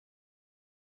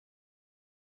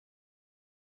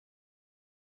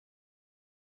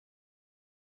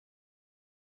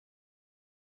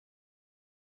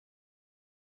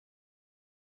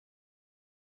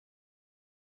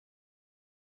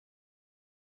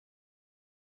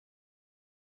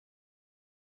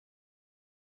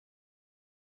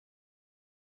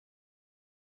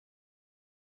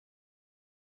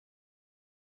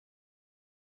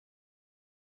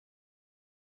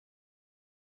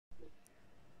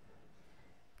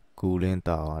cooling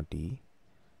tower D,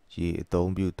 ye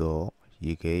don't build door,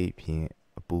 ye gave him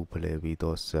a boo play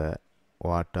with set,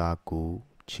 water cool,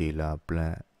 chiller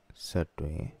plant, set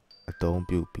twin, a don't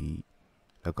build be,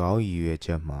 a gow you a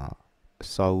jamma, a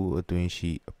sow a twin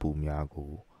sheet a boom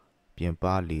yago, bien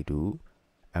barley do,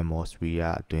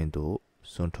 atmosphere dwindle,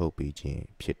 soon to be jin,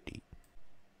 pity.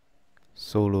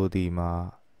 Solo di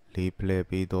ma, lay play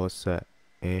with set,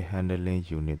 a handling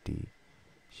unity.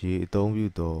 Ye don't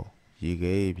build door, ye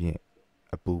gave him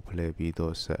a boo play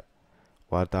with set,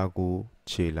 water cool,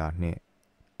 chiller net,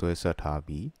 to set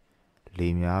happy,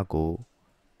 lay miago,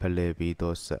 play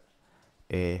with set,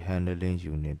 a handling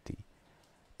unity.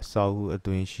 Saw a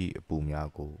twin sheet a boom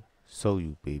yago, so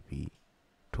you baby.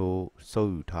 To so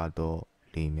you tado,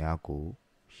 lay miago,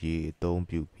 ye don't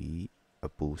build be, a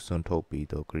boo son to be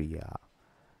the gria.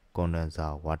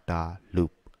 Condenser water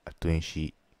loop a twin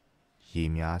sheet. Ye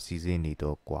mea season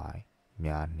little quai,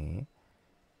 mea ne.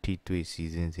 T3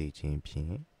 seasons a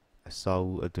champion. A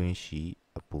saw a twin sheet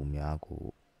a boom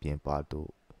yago, bien pado,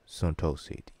 son to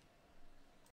city.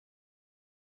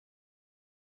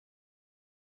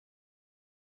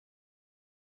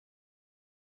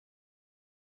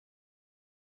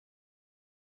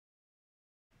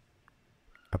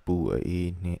 A boo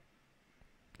a ne.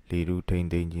 Little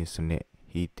tainting snake,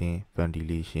 heating,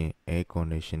 ventilation, air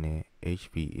conditioning,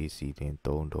 HVAC တင်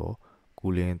သုံးတော့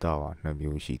cooling tower 2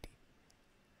မျိုးရှိသည်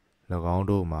၎င်း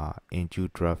တို့မှာ into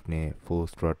draft နှင့်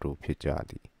force draft တို့ဖြစ်ကြ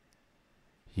သည်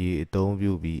ရေအသုံး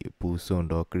ပြုပြီးအပူစွန့်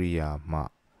သောကိရိယာမှ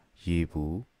ရေပူ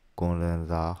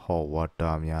condenser hot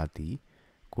water များသည်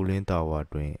cooling tower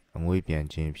တွင်အငွေ့ပျံ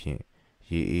ခြင်းဖြင့်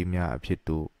ရေအေးများအဖြစ်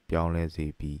သို့ပြောင်းလဲစေ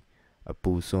ပြီးအ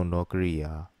ပူစွန့်သောကိရိ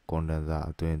ယာ condenser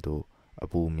အတွင်းသို့အ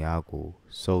ပူများကို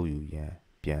စုပ်ယူရန်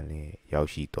ပြန်လည်ရောက်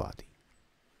ရှိသွားသည်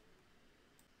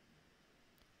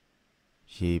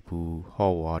ရေပူ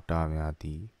hot water များသ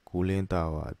ည် cooling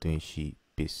tower အတွင်းရှိ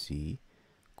ပစ္စည်း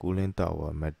cooling tower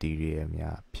material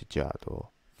များဖြစ်ကြသော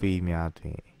ဖေးများတွ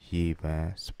င်ရေပန်း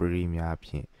spray များဖြ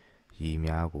င့်ရေ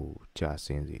များကိုကျဆ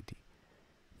င်းစေသည်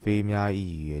ဖေးများ၏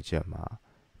ရည်ရွယ်ချက်မှာ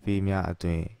ဖေးများအတွ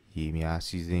င်းရေများ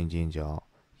စီးဆင်းခြင်းကြောင့်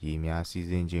ရေများစီး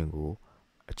ဆင်းခြင်းကို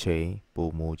အချိန်ပို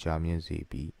မိုကြာမြင့်စေ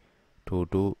ပြီးထို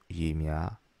တို့ရေများ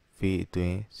ဖေးအတွ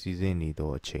င်းစီးဆင်းနေ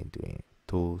သောအချိန်တွင်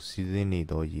ထိုစီးဆင်းနေ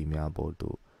သောရေများပေါ်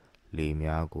သို့လေ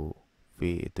များကို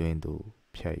ဖေးအတွင်းသို့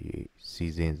ဖြတ်၍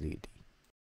စီးဆင်းစေသည်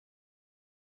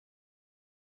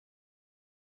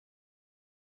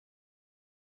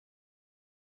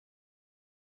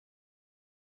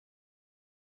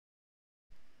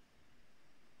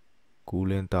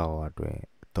cooling tower တွင်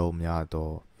အသုံးများ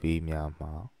သောဖေးများ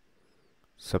မှာ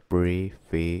spray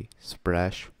ဖေး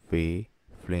splash ဖေး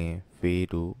flame ဖေး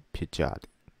တို့ဖြစ်ကြသ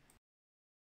ည်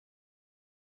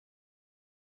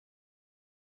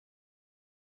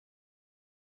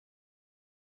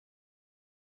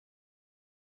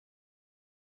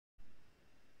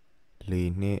လေ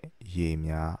နှင့်ရေ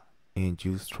များ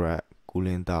induced track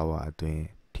cooling tower အတွင်း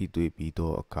ထိတွေ့ပြီး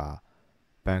သောအခါ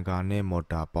ပန်ကာနှင့်မော်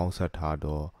တာပေါင်းစပ်ထား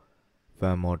သော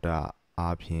fan မော်တာ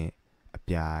အားဖြင့်အ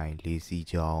ပြိုင်လေစီး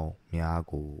ကြောင်းများ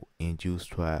ကို induced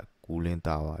track cooling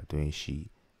tower အတွင်းရှိ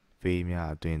ဖေးများ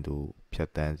အတွင်းသို့ဖြ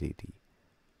တ်သန်းစေသည်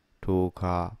ထိုအ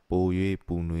ခါပို၍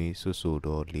ပူနွေးစွတ်စို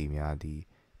သောလေများသည်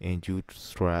induced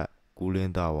track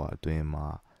cooling tower အတွင်းမှ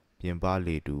ပြင်ပ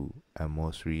လေထု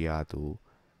atmosphere သို့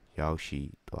ရောက်ရှိ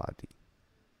သွားသည်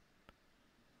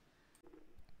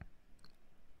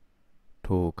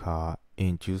ထိုအခါ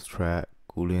induced track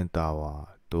cooling tower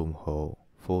သို့မဟုတ်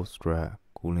forced track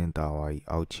cooling tower ၏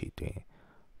အောက်ခြေတွင်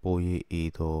ပို၍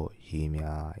အေးသောရေ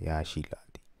များရရှိလာ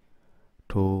သည်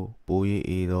ထိုပို၍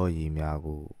အေးသောရေများ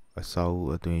ကိုအဆောက်အဦ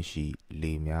အတွင်းရှိ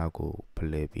လေများကိုဖ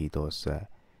လှယ်ပေးသောစက်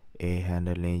air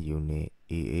handling unit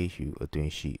AHU အတွ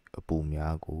င်းရှိအပူ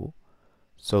များကို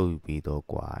စုပ်ယူပေးသော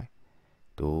ကွိုင်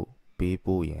သို့ပေး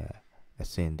ပို့ရန်အ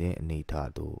ဆင့်သင့်အနေအ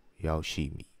ထားသို့ရောက်ရှိ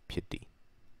မည်ဖြစ်သည်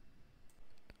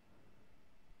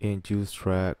induced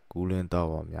track cooling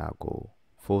tower များကို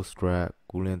forced track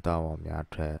cooling tower များ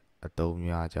ထက်အသုံး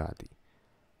များကြသည်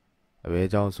အဘယ်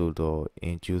ကြောင့်ဆိုသော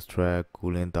induced track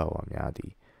cooling tower များသ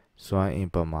ည်စွမ်းအင်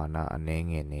ပမာဏအနည်း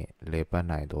ငယ်နှင့်လည်ပတ်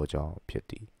နိုင်သောကြောင့်ဖြစ်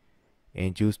သည်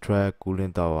induced track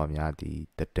cooling tower များသည်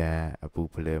သက်တမ်းအပူ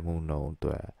ဖလှယ်မှုနှုန်းအ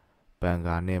တွက်ပန်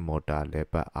ကာနှင့်မော်တာလည်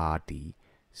ပတ်အားသည်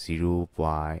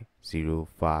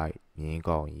 0.05 မြင်း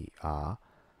ကောင်ရီအား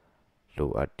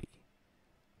လိုအပ်သည်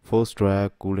forced track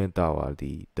cooling tower သ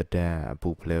ည်သက်တမ်းအပူ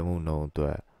ဖလှယ်မှုနှုန်းအတွ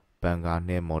က်ပန်ကာ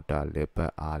နှင့်မော်တာလည်ပ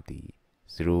တ်အားသည်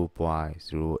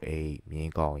 0.08 မြ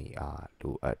င်းကောင်ရီအား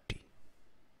လိုအပ်သည်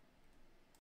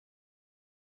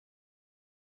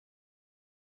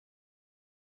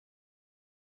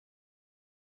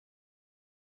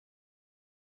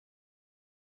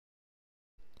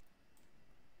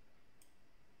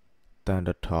တန်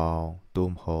တစ်ထောင်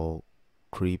သို့မဟုတ်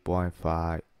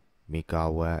3.5 မီဂါ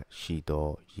ဝပ်ရှိသော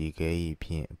ရေခဲရည်ဖြ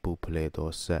င့်အပူဖလှယ်သော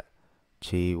စက်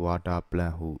ခြေဝါတာပလ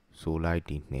န့်ဟုဆိုလိုက်သ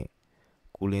ည်နှင့်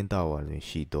ကူလင်းတာဝါတွင်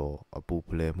ရှိသောအပူဖ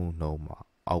လှယ်မှုနှုန်းမှာ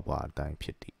အောက်ပါအတိုင်းဖြ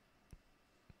စ်သည်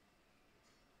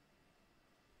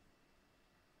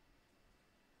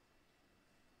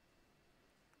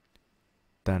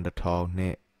တန်တစ်ထောင်နှ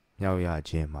င့်မြောက်ရ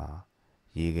ခြင်းမှာ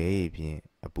ရေခဲရည်ဖြင့်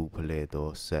အပူဖလှယ်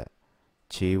သောစက်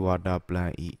ခြေဝါတာပလ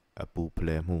န့်၏အပူဖ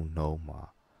လှယ်မှုနှုန်းမှာ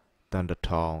တန်တစ်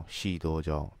ထောင်ရှိသော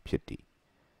ကြောင့်ဖြစ်သည်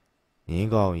မြင်း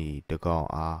ကောင်၏တစ်ကောင်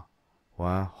အား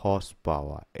1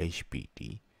 horsepower HP သ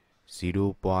ည်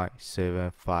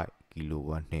 0.75 kW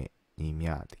နှင့်ညီ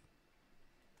မျှသည်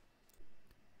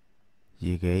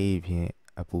ရေခဲရည်ဖြင့်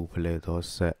အပူဖလှယ်သော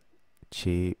စက်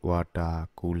ခြေဝါတာ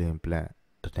ကူလင်ပလန့်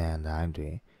တစ်တန်တိုင်းတွ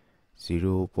င်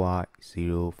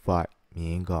 0.05 မြ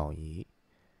င်းကောင်၏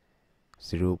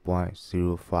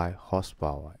 0.05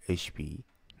 horsepower HP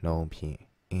နှုန်းဖြင့်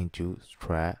induced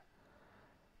track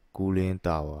ကူလင်း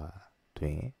တာဝါတွ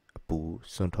င်အပူ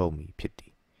စွန့်ထုတ်မည်ဖြစ်သ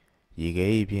ည်ရေခဲ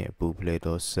ရည်ဖြင့်အပူဖလှယ်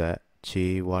သောစက်ခြေ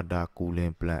ဝါတာကူလ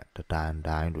င်းပလန့်တစ်တန်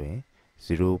တိုင်းတွင်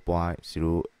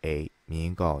 0.08 မြ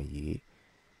င်းကောင်၏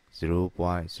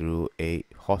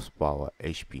 0.08 horsepower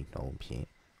HP နှုန်းဖြင့်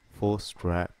force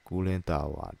track ကူလင်းတာ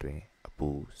ဝါတွင်အပူ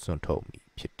စွန့်ထုတ်မည်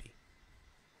ဖြစ်သည်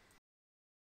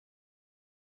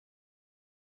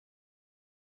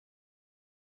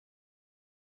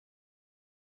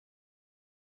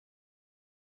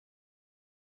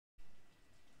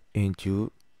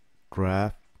induced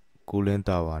draft ကူလင်း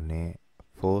တာဝါနှင့်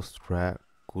force track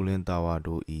ကူလင်းတာဝါ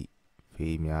တို့၏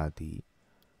ဖေးများသည်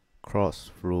cross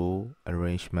flow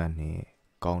arrangement နှင့်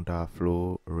counter flow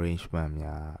arrangement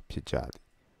များဖြစ်ကြသည်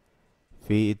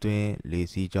ဖေးအတွင်းလေ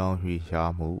စီးကြောင်းရွေ့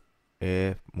လျားမှု air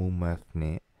movement နှ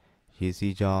င့်ရေ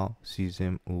စီးကြောင်းစီးဆ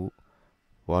င်းမှု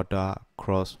water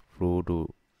cross flow တို့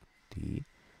သည်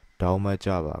တောင်းမကြ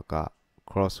ပါက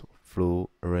cross flow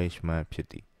arrangement ဖြစ်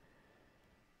သည်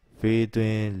ဖေးအတွ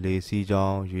င်းလေစီးကြော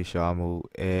င်းရွေ့လျားမှု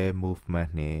air movement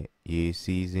နှင့်ရေ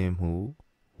စီးဆင်းမှု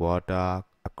water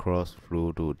across flow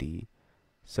တို့သည်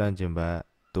ဆန့်ကျင်ဘက်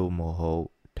သို့မဟုတ်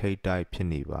ထိပ်တိုက်ဖြစ်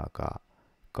နေပါက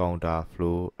counter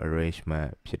flow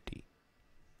arrangement ဖြစ်သည်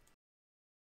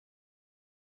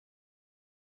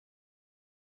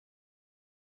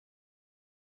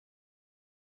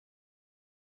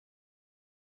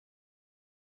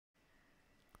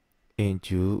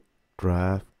induced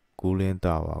draft ကူလင်း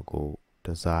တာဝါကို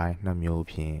ဒီဇိုင်းနှစ်မျိုး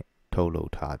ဖြင့်ထုတ်လု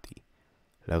ပ်ထားသည်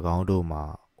၎င်းတို့မှာ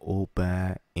open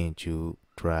induced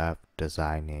draft ဒီ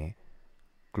ဇိုင်းနှင့်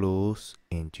closed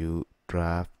induced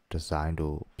draft ဒီဇိုင်း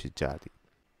တို့ဖြစ်ကြသည်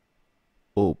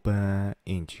open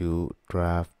induced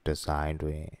draft ဒီဇိုင်းတွ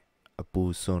င်အပူ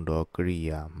စွန့်သောကိရိ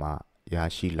ယာမှရ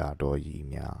ရှိလာသောရေ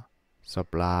များ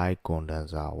supply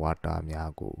condenser water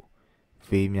များကို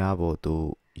ဖေးများပေါ်သို့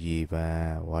ရေပန်း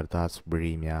water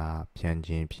spray များဖြန်း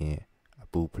ခြင်းဖြင့်အ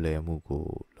ပူဖလှယ်မှုကို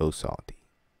လုပ်ဆောင်သည်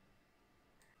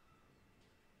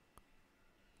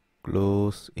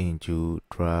closed induced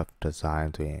draft ဒီဇို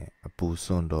င်းတွင်အပူ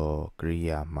စွန့်သောကိရိ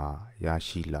ယာမှရ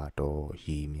ရှိလာသော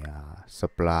ရေများ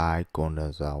supply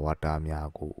condenser water များ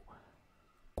ကို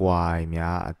ကွိုင်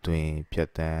များအတွင်ဖြ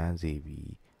တ်သန်းစေပြီး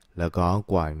၎င်း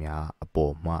ကွိုင်များအ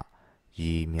ပေါ်မှ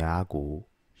ရေများကို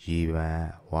ရေပန်း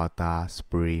water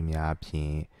spray များဖြ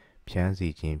င့်ဖြန်းစေ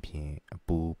ခြင်းဖြင့်အ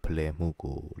ပူဖလှယ်မှု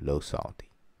ကိုလုပ်ဆောင်သ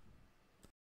ည်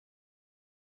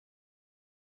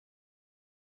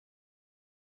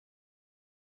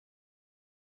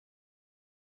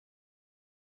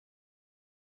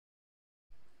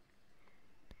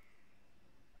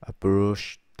approach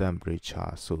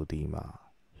temperature ဆိုသည်မှာ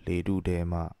လေထုထဲ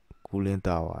မှကူလင်း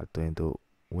တာဝါအတွင်းသို့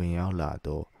ဝင်ရောက်လာ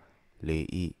သောလေ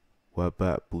၏ဝက်ပ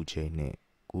တ်အပူချိန်နှင့်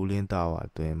ကူလင်းတာဝါ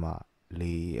အတွင်းမှ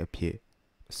လေအဖြစ်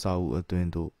အဆောက်အဦအတွင်း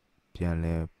သို့ပြန်လ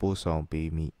ည်ပို့ဆောင်ပေး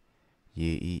မည့်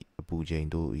ရေ၏အပူချိန်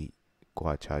တို့၏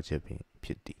ကွာခြားချက်ပင်ဖြ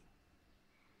စ်သည်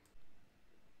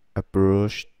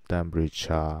approach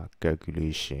temperature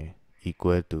calculation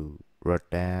equal to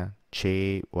return chey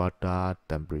water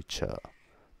temperature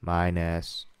minus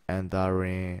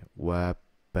entering wet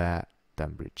bed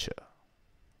temperature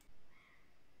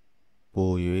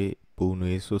ပို၍ပူ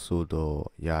နွေးစွတ်ဆိုသော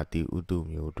ရာသီဥတု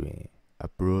မျိုးတွင်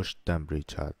approach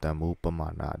temperature တန်ဖိုးပမာ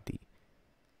ဏသည်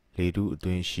လေထုအတွ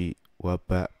င်းရှိဝက်ပ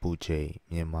တ်အပူချိန်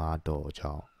မြင့်မားသော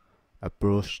ကြောင့်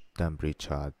approach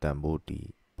temperature တန်ဖိုးသည်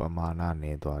ပမာဏန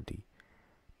ည်းသွားသည်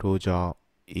ထို့ကြောင့်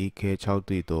အေးခဲခြောက်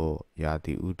သွေ့သောရာ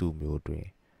သီဥတုမျိုးတွင်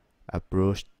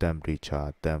approach temperature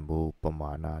တန်ဖိုးပ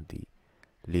မာဏသည်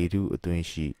လေထုအတွင်း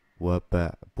ရှိဝက်ပ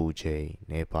တ်အပူချိန်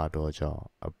နည်းပါးသောကြောင့်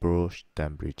approach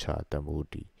temperature တန်ဖိုး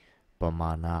သည်ပ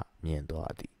မာဏမြင့်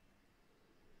သွားသည်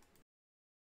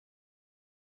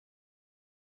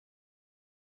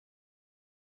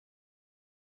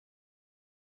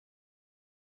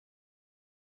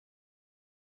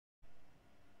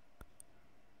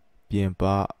ပြင်ပ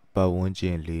ပတ်ဝန်းကျ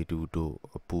င်လေထုတို့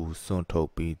အပူစွန့်ထုတ်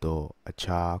ပြီးသောအ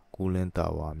ခြားကူးလင်းတာ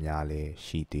ဝါများလည်း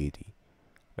ရှိသေးသည်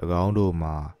၎င်းတို့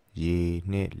မှာရေ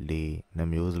နှင့်လေနှစ်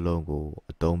မျိုးစလုံးကို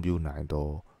အသုံးပြုနိုင်သော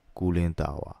ကူးလင်းတာ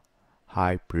ဝါ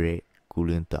hybrid ကူး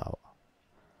လင်းတာဝါ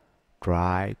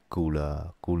dry cooler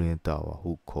ကူးလင်းတာဝါ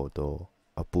ဟုခေါ်သော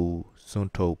အပူစွ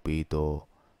န့်ထုတ်ပေးသော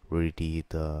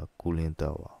radiator ကူးလင်းတာ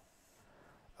ဝါ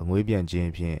အငွေ့ပြန့်ခြ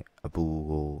င်းဖြင့်အပူ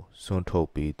ကိုစွန့်ထုတ်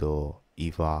ပေးသော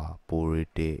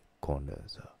evaporative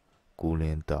condenser ကူးလ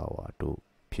င်းတာဝါတို့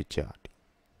ဖြစ်ကြသည်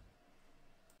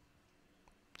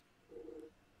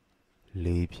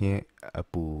လေဖြင့်အ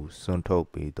ပူစွန့်ထုတ်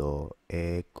ပေးသော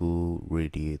air cooled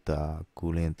radiator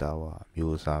ကူးလင်းတာဝါ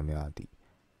မျိုးအစားများသည်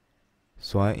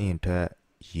စွမ်းအင်ထက်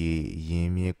ရေအရ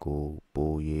င်းမြစ်ကို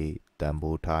ပို၍တန်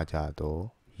ဖိုးထားကြသော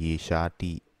ရေရှားသ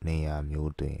ည့်နေရာ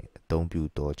မျိုးတွင်အသုံးပြု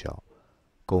သောကြောင့်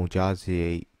ကုန်ကျစ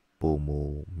ရိတ်ပိုမို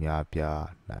များပြား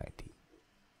နိုင်သည်